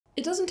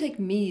It doesn't take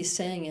me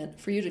saying it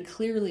for you to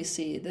clearly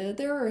see that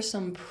there are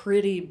some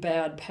pretty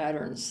bad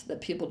patterns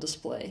that people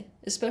display,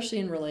 especially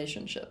in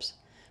relationships.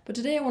 But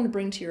today I want to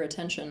bring to your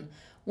attention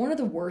one of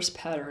the worst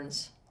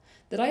patterns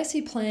that I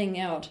see playing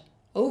out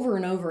over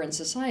and over in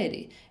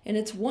society, and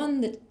it's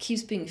one that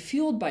keeps being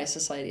fueled by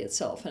society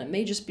itself, and it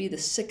may just be the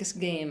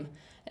sickest game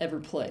ever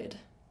played.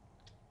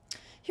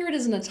 Here it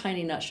is in a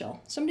tiny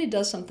nutshell. Somebody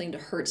does something to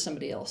hurt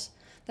somebody else.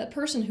 That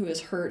person who is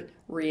hurt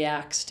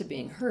reacts to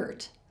being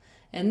hurt.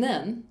 And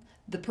then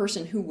the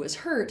person who was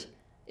hurt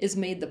is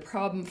made the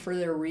problem for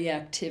their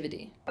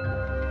reactivity.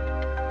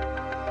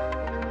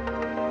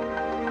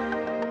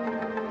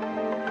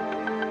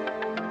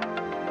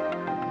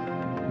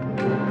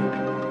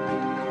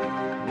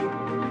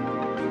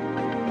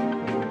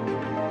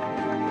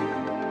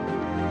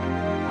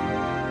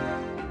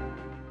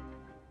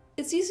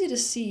 It's easy to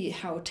see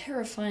how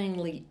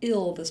terrifyingly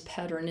ill this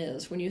pattern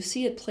is when you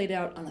see it played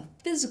out on a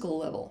physical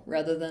level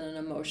rather than an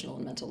emotional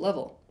and mental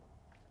level.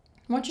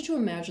 I want you to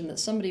imagine that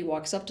somebody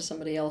walks up to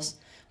somebody else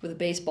with a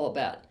baseball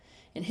bat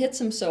and hits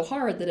them so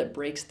hard that it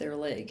breaks their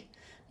leg.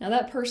 Now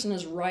that person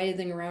is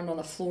writhing around on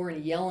the floor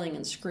and yelling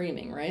and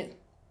screaming, right?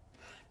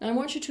 Now I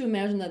want you to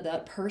imagine that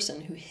that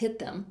person who hit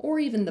them, or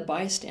even the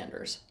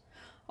bystanders,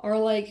 are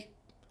like,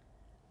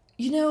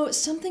 you know,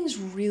 something's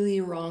really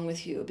wrong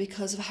with you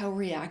because of how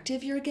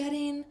reactive you're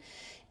getting.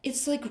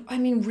 It's like, I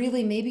mean,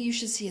 really, maybe you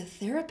should see a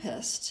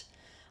therapist.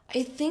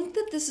 I think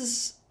that this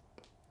is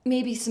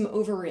maybe some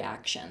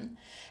overreaction.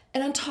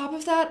 And on top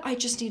of that, I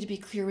just need to be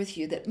clear with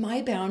you that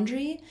my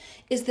boundary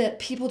is that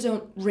people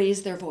don't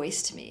raise their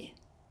voice to me.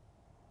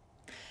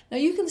 Now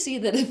you can see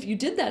that if you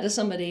did that to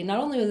somebody, not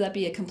only would that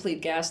be a complete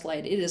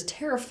gaslight, it is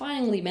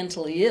terrifyingly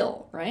mentally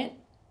ill, right?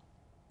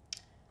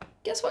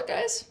 Guess what,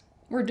 guys?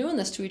 We're doing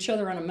this to each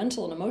other on a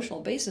mental and emotional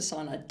basis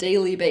on a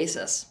daily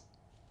basis.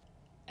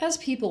 As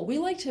people, we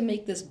like to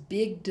make this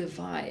big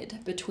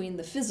divide between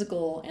the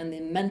physical and the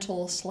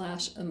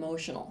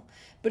mental/emotional,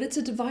 but it's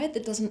a divide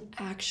that doesn't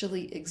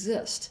actually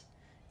exist,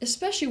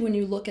 especially when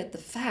you look at the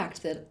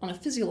fact that on a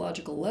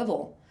physiological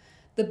level,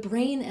 the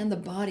brain and the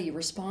body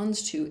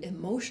responds to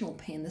emotional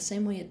pain the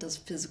same way it does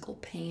physical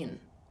pain.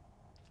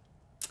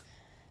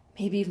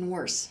 Maybe even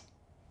worse.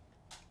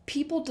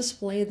 People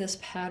display this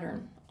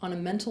pattern on a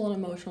mental and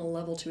emotional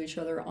level to each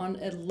other on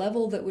a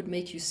level that would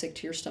make you sick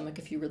to your stomach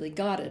if you really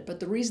got it. But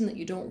the reason that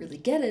you don't really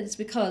get it is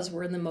because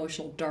we're in the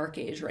emotional dark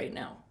age right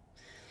now.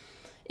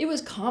 It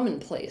was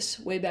commonplace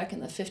way back in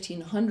the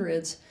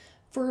 1500s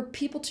for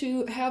people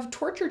to have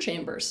torture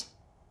chambers.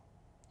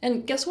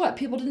 And guess what?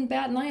 People didn't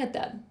bat an eye at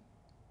that.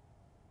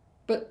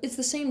 But it's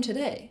the same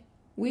today.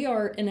 We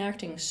are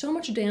enacting so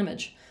much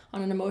damage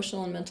on an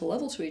emotional and mental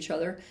level to each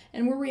other,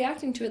 and we're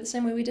reacting to it the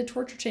same way we did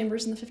torture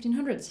chambers in the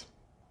 1500s.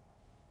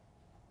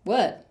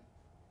 What?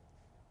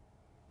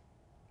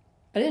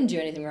 I didn't do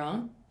anything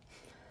wrong.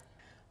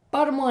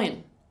 Bottom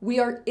line, we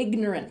are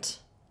ignorant,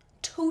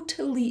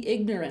 totally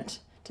ignorant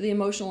to the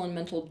emotional and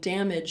mental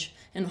damage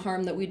and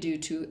harm that we do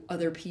to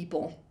other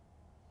people,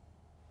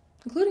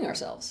 including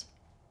ourselves.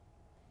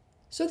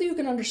 So that you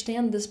can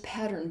understand this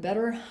pattern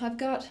better, I've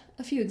got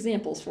a few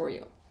examples for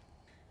you.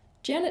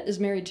 Janet is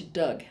married to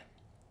Doug.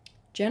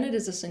 Janet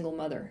is a single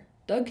mother.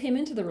 Doug came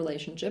into the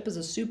relationship as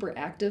a super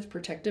active,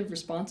 protective,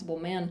 responsible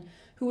man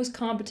who was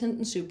competent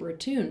and super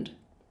attuned.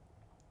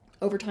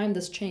 Over time,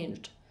 this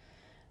changed.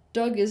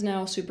 Doug is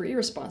now super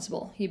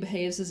irresponsible. He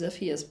behaves as if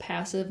he is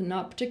passive and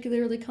not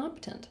particularly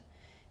competent.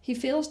 He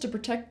fails to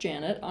protect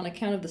Janet on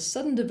account of the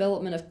sudden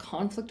development of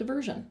conflict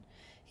aversion.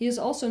 He is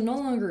also no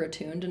longer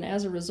attuned, and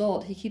as a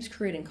result, he keeps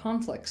creating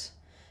conflicts.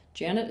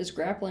 Janet is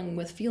grappling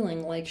with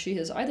feeling like she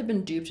has either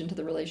been duped into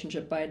the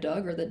relationship by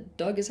Doug or that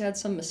Doug has had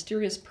some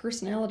mysterious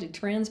personality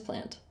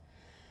transplant.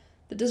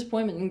 The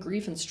disappointment and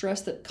grief and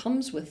stress that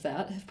comes with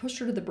that have pushed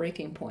her to the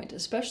breaking point,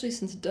 especially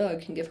since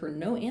Doug can give her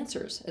no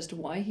answers as to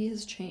why he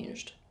has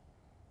changed.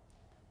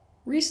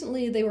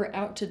 Recently, they were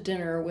out to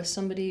dinner with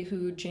somebody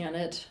who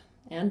Janet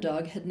and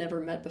Doug had never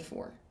met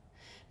before.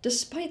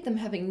 Despite them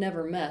having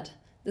never met,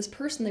 this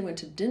person they went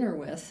to dinner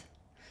with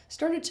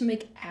started to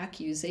make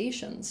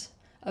accusations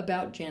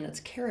about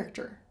Janet's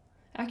character.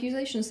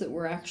 Accusations that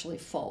were actually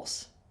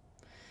false.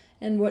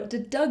 And what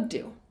did Doug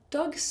do?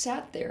 Doug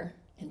sat there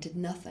and did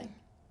nothing.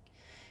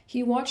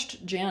 He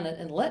watched Janet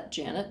and let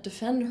Janet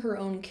defend her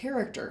own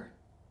character.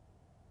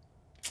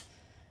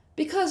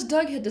 Because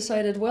Doug had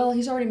decided, well,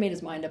 he's already made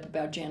his mind up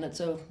about Janet,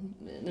 so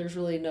there's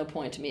really no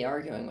point to me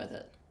arguing with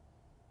it.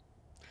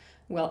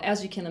 Well,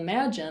 as you can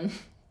imagine,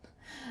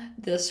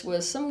 this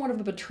was somewhat of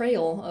a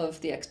betrayal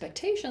of the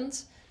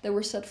expectations that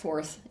were set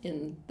forth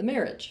in the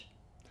marriage,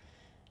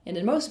 and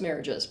in most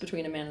marriages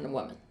between a man and a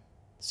woman.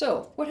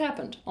 So, what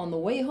happened? On the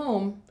way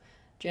home,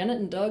 Janet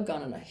and Doug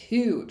got in a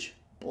huge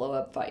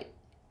blow-up fight.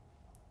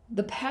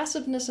 The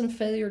passiveness and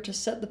failure to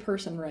set the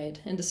person right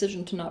and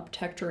decision to not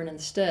protect her and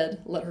instead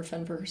let her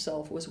fend for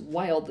herself was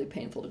wildly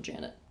painful to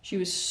Janet. She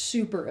was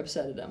super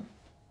upset at him.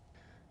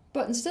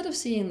 But instead of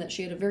seeing that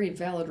she had a very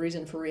valid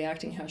reason for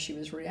reacting how she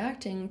was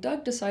reacting,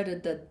 Doug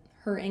decided that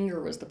her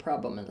anger was the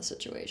problem in the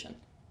situation.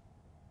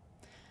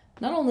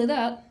 Not only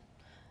that,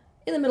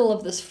 In the middle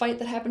of this fight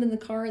that happened in the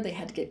car, they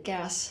had to get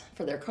gas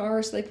for their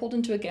car, so they pulled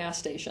into a gas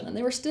station, and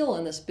they were still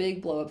in this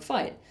big blow-up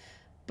fight.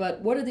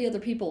 But what did the other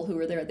people who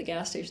were there at the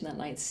gas station that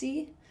night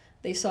see?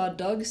 They saw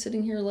Doug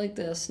sitting here like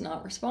this,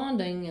 not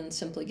responding, and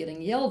simply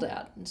getting yelled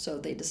at. And so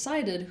they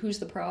decided, who's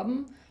the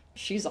problem?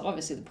 She's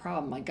obviously the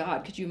problem. My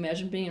God, could you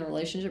imagine being in a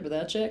relationship with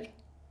that chick?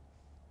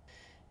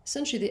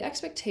 Essentially, the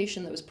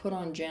expectation that was put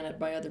on Janet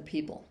by other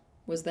people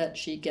was that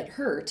she get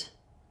hurt,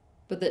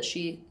 but that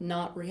she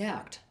not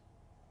react.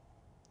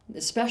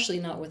 Especially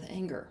not with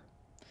anger.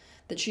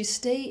 That she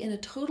stay in a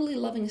totally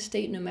loving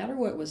state no matter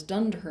what was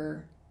done to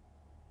her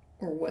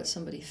or what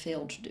somebody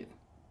failed to do.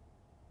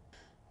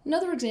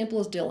 Another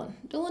example is Dylan.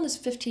 Dylan is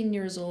 15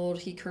 years old.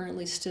 He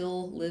currently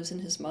still lives in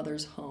his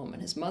mother's home,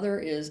 and his mother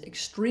is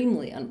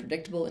extremely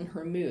unpredictable in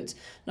her moods.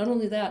 Not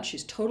only that,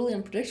 she's totally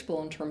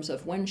unpredictable in terms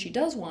of when she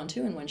does want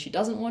to and when she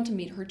doesn't want to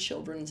meet her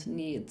children's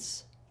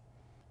needs.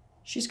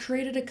 She's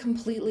created a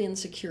completely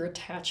insecure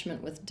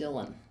attachment with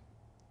Dylan.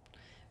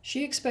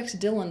 She expects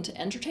Dylan to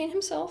entertain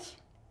himself,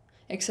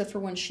 except for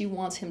when she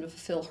wants him to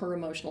fulfill her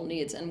emotional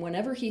needs. And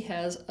whenever he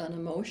has an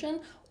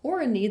emotion or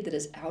a need that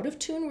is out of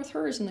tune with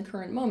hers in the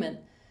current moment,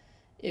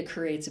 it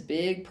creates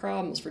big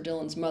problems for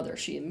Dylan's mother.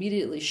 She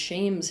immediately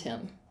shames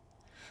him.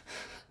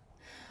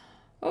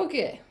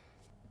 Okay.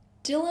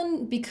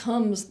 Dylan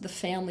becomes the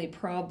family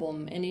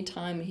problem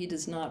anytime he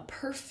does not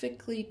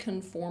perfectly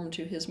conform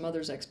to his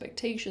mother's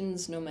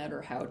expectations, no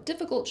matter how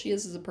difficult she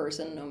is as a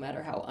person, no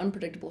matter how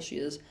unpredictable she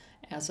is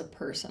as a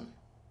person.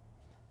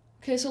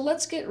 Okay, so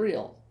let's get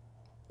real.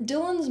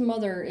 Dylan's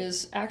mother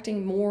is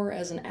acting more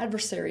as an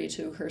adversary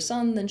to her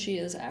son than she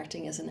is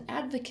acting as an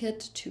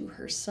advocate to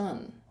her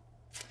son.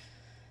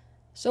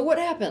 So what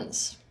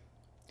happens?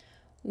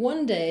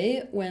 One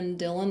day, when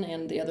Dylan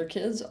and the other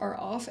kids are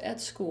off at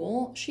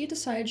school, she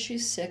decides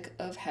she's sick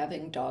of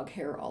having dog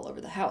hair all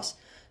over the house.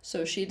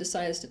 So she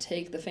decides to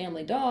take the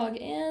family dog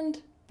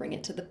and bring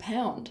it to the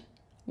pound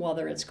while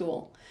they're at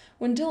school.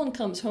 When Dylan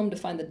comes home to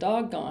find the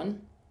dog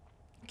gone,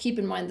 keep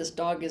in mind this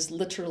dog is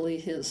literally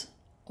his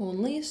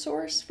only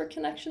source for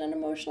connection and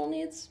emotional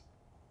needs,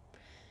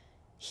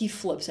 he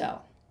flips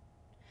out.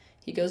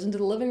 He goes into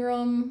the living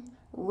room,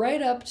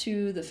 right up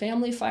to the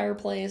family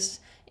fireplace,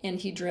 and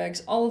he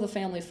drags all of the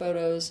family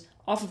photos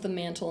off of the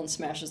mantle and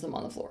smashes them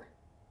on the floor.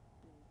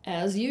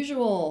 As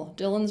usual,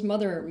 Dylan's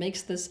mother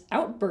makes this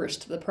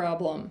outburst the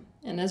problem,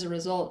 and as a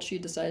result, she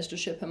decides to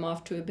ship him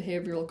off to a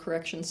behavioral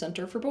correction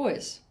center for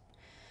boys.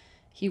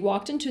 He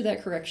walked into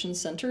that correction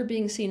center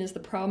being seen as the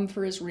problem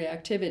for his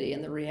reactivity,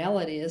 and the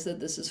reality is that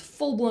this is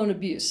full-blown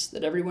abuse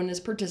that everyone is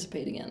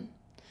participating in.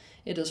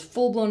 It is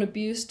full-blown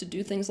abuse to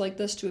do things like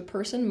this to a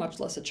person, much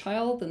less a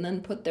child, and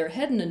then put their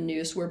head in a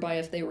noose whereby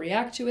if they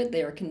react to it,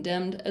 they are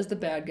condemned as the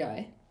bad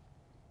guy.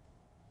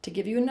 To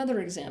give you another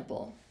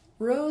example,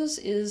 Rose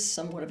is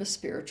somewhat of a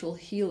spiritual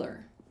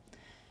healer.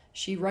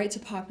 She writes a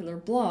popular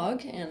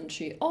blog, and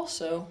she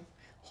also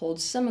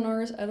holds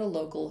seminars at a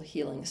local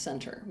healing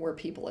center where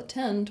people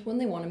attend when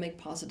they want to make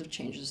positive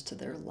changes to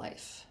their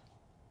life.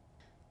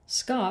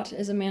 Scott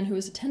is a man who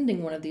is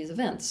attending one of these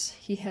events.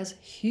 He has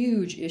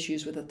huge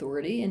issues with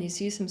authority, and he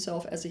sees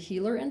himself as a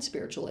healer and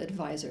spiritual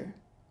advisor.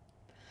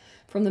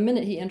 From the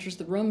minute he enters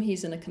the room,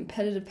 he's in a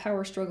competitive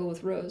power struggle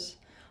with Rose.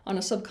 On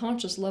a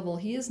subconscious level,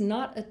 he is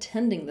not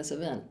attending this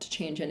event to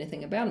change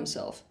anything about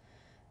himself.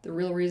 The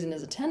real reason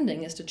he's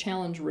attending is to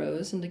challenge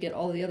Rose and to get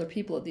all the other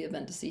people at the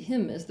event to see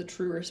him as the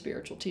truer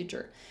spiritual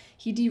teacher.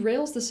 He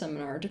derails the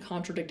seminar to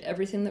contradict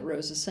everything that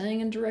Rose is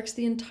saying and directs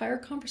the entire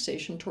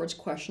conversation towards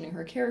questioning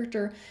her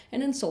character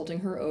and insulting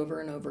her over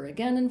and over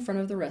again in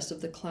front of the rest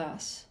of the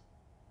class.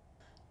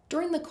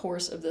 During the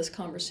course of this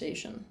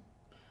conversation,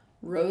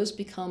 Rose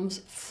becomes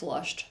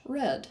flushed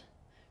red.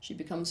 She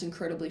becomes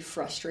incredibly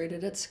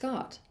frustrated at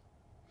Scott.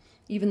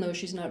 Even though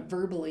she's not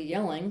verbally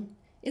yelling,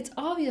 it's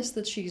obvious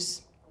that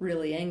she's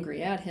really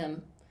angry at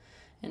him.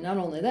 And not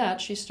only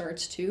that, she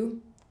starts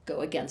to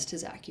go against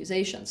his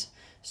accusations.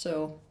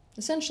 So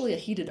essentially a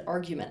heated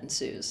argument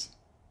ensues.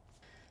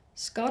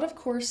 Scott, of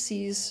course,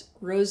 sees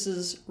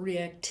Rose's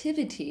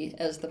reactivity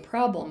as the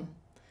problem,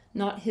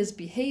 not his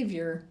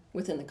behavior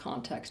within the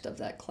context of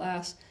that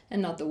class,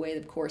 and not the way,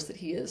 of course, that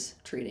he is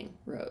treating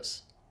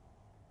Rose.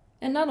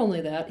 And not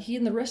only that, he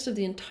and the rest of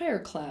the entire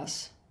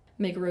class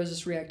make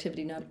Rose's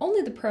reactivity not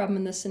only the problem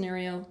in this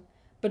scenario,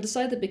 but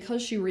decide that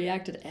because she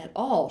reacted at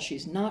all,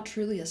 she's not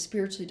truly as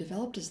spiritually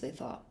developed as they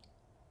thought.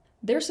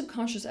 Their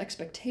subconscious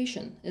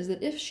expectation is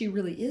that if she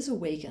really is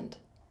awakened,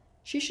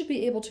 she should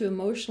be able to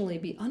emotionally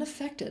be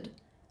unaffected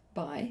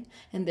by,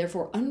 and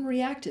therefore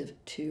unreactive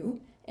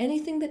to,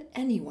 anything that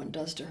anyone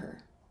does to her.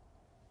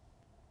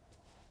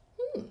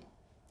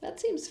 That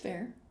seems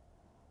fair.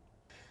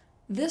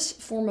 This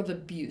form of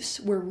abuse,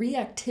 where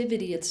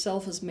reactivity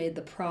itself is made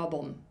the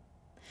problem,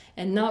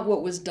 and not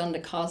what was done to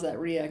cause that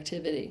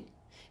reactivity,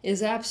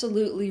 is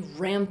absolutely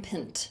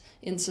rampant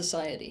in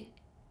society.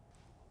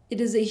 It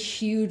is a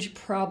huge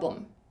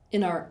problem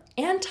in our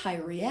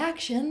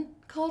anti-reaction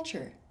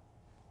culture.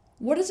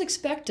 What is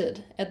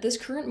expected at this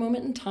current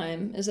moment in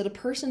time is that a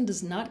person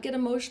does not get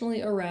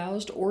emotionally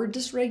aroused or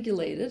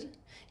dysregulated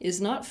is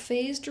not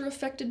fazed or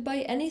affected by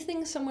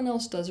anything someone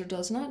else does or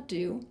does not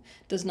do,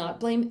 does not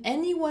blame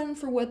anyone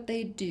for what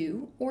they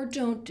do or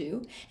don't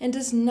do, and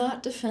does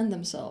not defend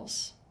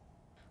themselves.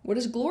 What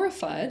is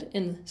glorified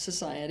in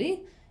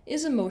society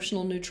is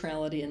emotional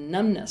neutrality and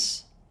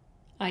numbness,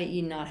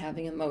 i.e. not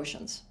having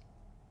emotions.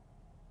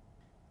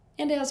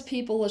 And as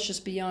people, let's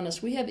just be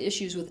honest, we have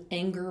issues with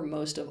anger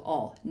most of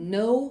all.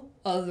 No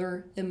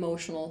other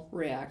emotional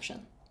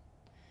reaction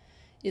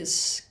is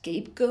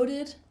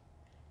scapegoated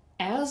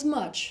as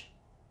much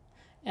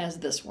as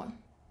this one.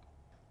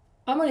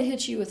 I'm going to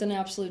hit you with an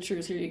absolute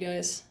truth here, you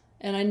guys,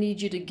 and I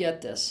need you to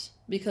get this,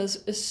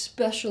 because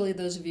especially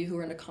those of you who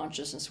are into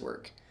consciousness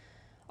work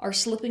are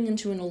slipping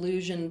into an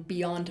illusion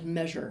beyond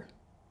measure.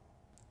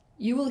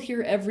 You will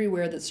hear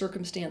everywhere that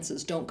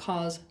circumstances don't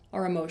cause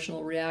our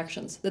emotional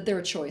reactions, that they're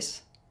a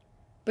choice.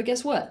 But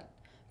guess what?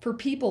 For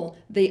people,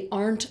 they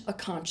aren't a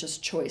conscious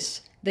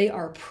choice. They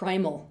are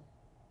primal.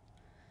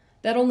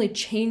 That only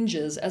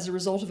changes as a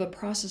result of a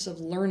process of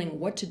learning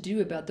what to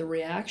do about the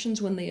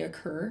reactions when they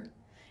occur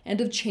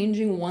and of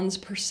changing one's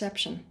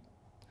perception.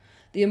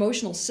 The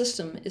emotional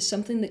system is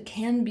something that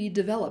can be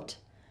developed,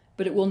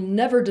 but it will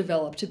never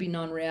develop to be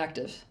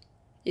non-reactive.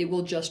 It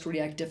will just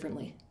react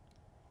differently.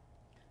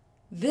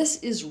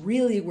 This is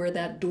really where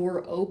that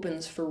door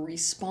opens for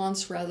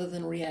response rather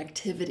than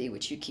reactivity,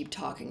 which you keep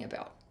talking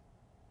about.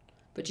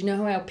 But you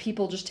know how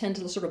people just tend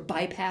to sort of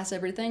bypass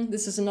everything?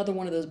 This is another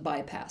one of those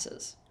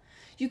bypasses.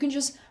 You can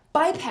just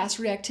bypass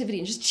reactivity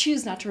and just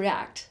choose not to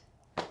react.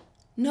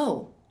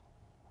 No.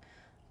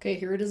 Okay,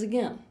 here it is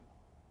again.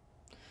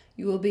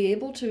 You will be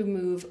able to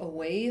move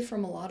away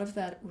from a lot of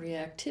that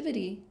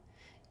reactivity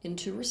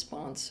into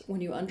response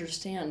when you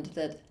understand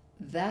that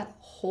that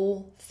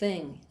whole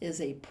thing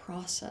is a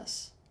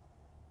process.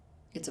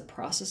 It's a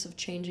process of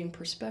changing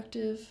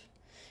perspective.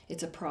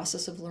 It's a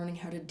process of learning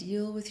how to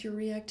deal with your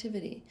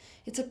reactivity.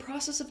 It's a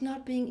process of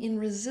not being in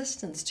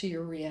resistance to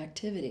your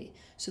reactivity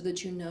so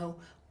that you know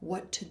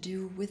what to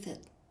do with it.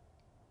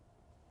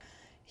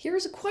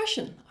 Here's a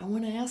question I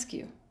want to ask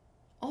you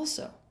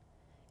also,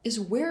 is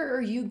where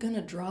are you going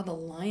to draw the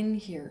line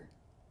here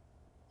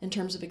in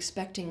terms of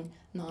expecting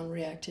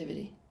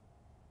non-reactivity?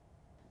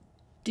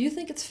 Do you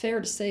think it's fair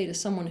to say to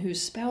someone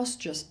whose spouse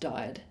just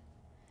died,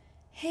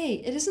 hey,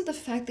 it isn't the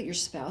fact that your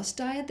spouse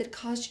died that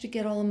caused you to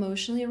get all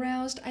emotionally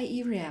aroused,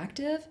 i.e.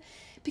 reactive,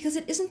 because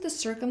it isn't the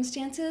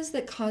circumstances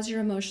that cause your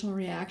emotional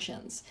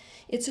reactions.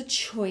 It's a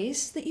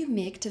choice that you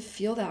make to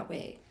feel that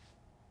way.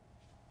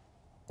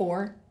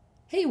 Or,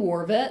 hey,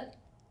 war vet,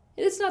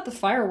 it is not the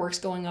fireworks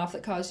going off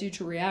that caused you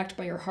to react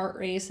by your heart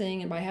racing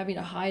and by having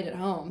to hide at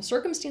home.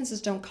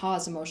 Circumstances don't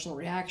cause emotional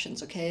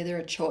reactions, okay? They're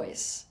a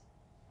choice.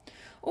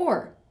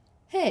 Or,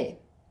 hey,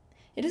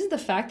 it isn't the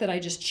fact that I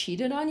just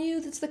cheated on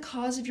you that's the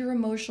cause of your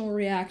emotional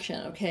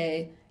reaction,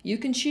 okay? You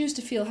can choose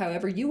to feel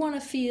however you want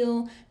to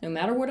feel, no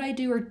matter what I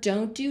do or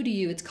don't do to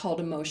you. It's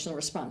called emotional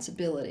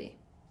responsibility.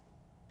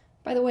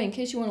 By the way, in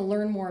case you want to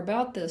learn more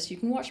about this, you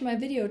can watch my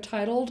video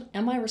titled,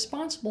 Am I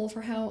Responsible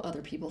for How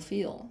Other People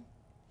Feel?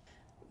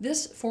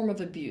 This form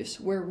of abuse,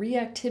 where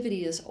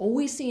reactivity is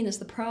always seen as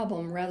the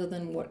problem rather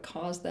than what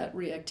caused that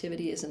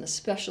reactivity, is an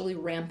especially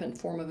rampant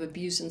form of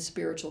abuse in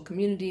spiritual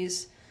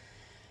communities.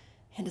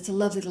 And it's a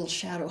lovely little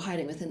shadow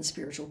hiding within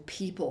spiritual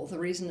people. The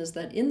reason is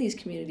that in these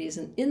communities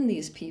and in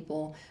these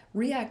people,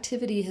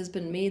 reactivity has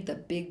been made the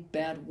big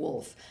bad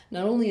wolf.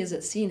 Not only is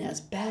it seen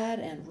as bad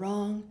and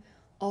wrong,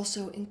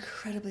 also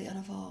incredibly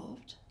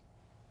unevolved.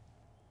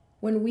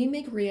 When we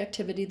make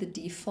reactivity the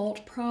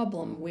default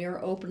problem, we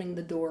are opening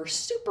the door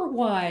super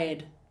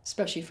wide,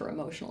 especially for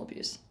emotional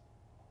abuse.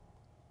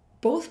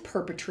 Both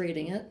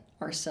perpetrating it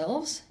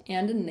ourselves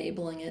and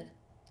enabling it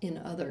in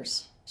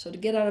others. So to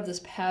get out of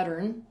this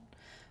pattern,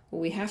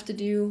 what we have to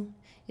do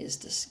is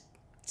to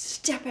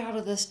step out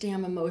of this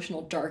damn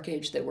emotional dark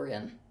age that we're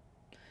in.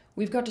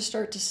 We've got to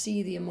start to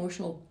see the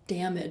emotional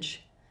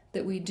damage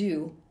that we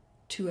do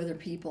to other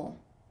people.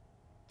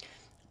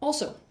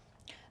 Also,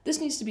 this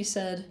needs to be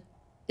said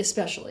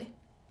especially.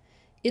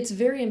 It's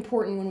very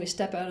important when we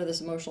step out of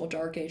this emotional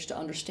dark age to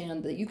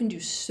understand that you can do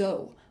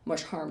so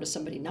much harm to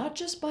somebody, not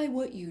just by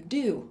what you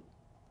do,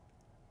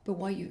 but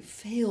what you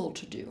fail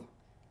to do.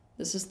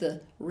 This is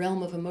the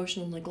realm of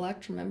emotional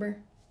neglect, remember?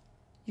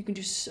 You can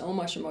do so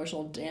much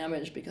emotional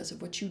damage because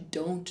of what you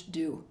don't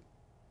do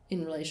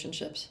in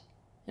relationships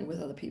and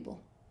with other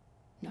people,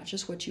 not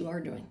just what you are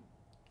doing.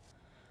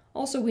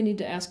 Also, we need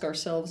to ask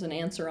ourselves and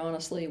answer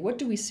honestly, what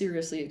do we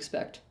seriously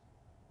expect?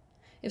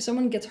 If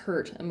someone gets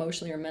hurt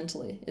emotionally or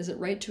mentally, is it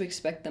right to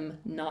expect them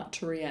not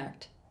to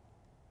react?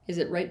 Is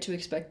it right to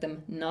expect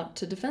them not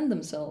to defend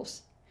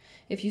themselves?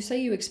 If you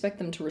say you expect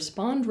them to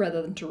respond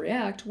rather than to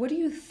react, what do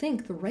you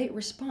think the right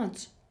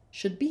response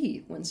should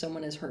be when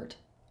someone is hurt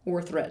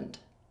or threatened?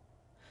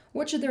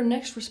 What should their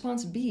next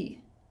response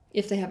be?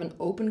 If they have an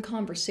open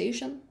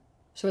conversation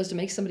so as to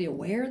make somebody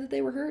aware that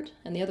they were hurt,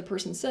 and the other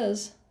person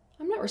says,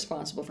 I'm not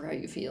responsible for how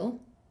you feel.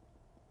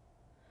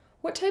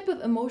 What type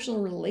of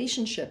emotional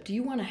relationship do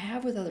you want to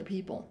have with other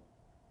people?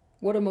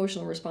 What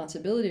emotional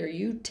responsibility are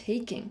you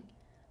taking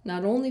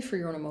not only for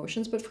your own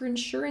emotions, but for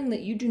ensuring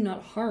that you do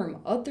not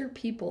harm other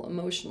people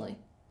emotionally.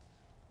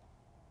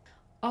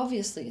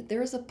 Obviously,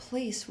 there is a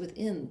place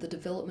within the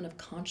development of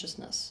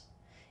consciousness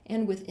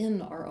and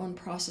within our own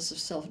process of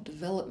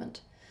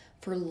self-development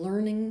for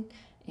learning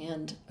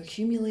and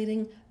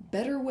accumulating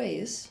better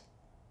ways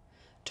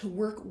to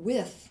work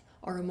with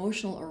our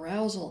emotional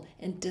arousal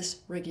and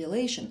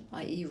dysregulation,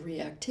 i.e.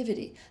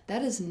 reactivity.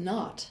 That is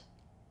not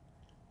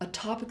a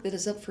topic that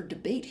is up for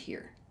debate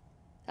here.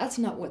 That's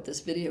not what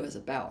this video is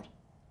about.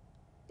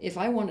 If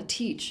I want to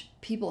teach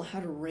people how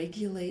to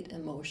regulate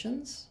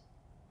emotions,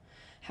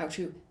 how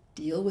to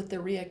deal with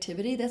their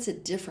reactivity, that's a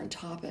different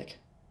topic.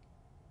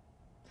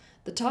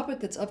 The topic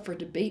that's up for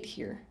debate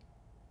here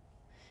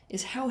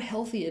is how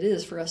healthy it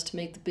is for us to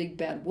make the big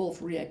bad wolf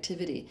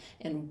reactivity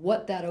and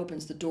what that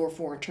opens the door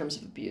for in terms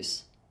of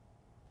abuse.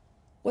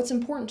 What's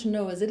important to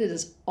know is that it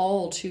is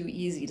all too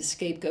easy to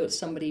scapegoat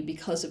somebody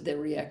because of their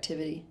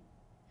reactivity.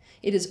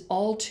 It is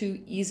all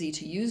too easy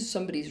to use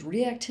somebody's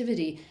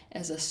reactivity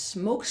as a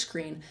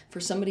smokescreen for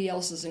somebody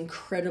else's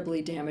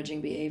incredibly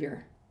damaging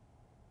behavior.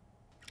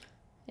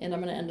 And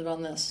I'm going to end it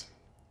on this.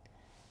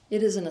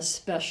 It is an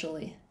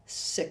especially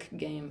sick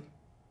game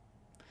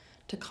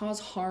to cause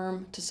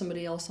harm to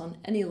somebody else on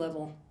any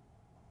level.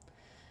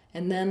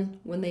 And then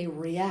when they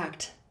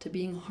react to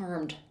being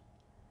harmed,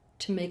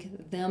 to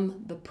make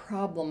them the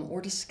problem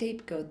or to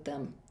scapegoat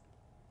them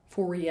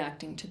for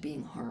reacting to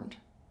being harmed.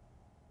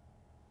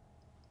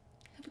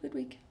 Have a good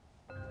week.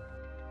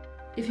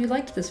 If you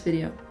liked this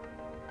video,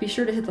 be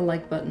sure to hit the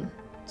like button,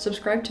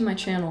 subscribe to my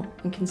channel,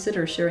 and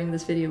consider sharing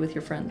this video with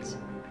your friends.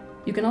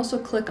 You can also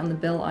click on the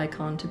bell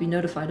icon to be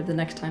notified of the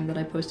next time that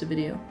I post a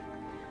video.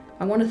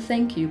 I want to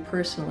thank you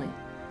personally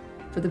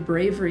for the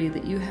bravery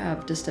that you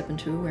have to step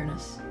into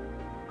awareness.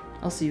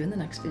 I'll see you in the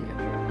next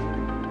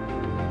video.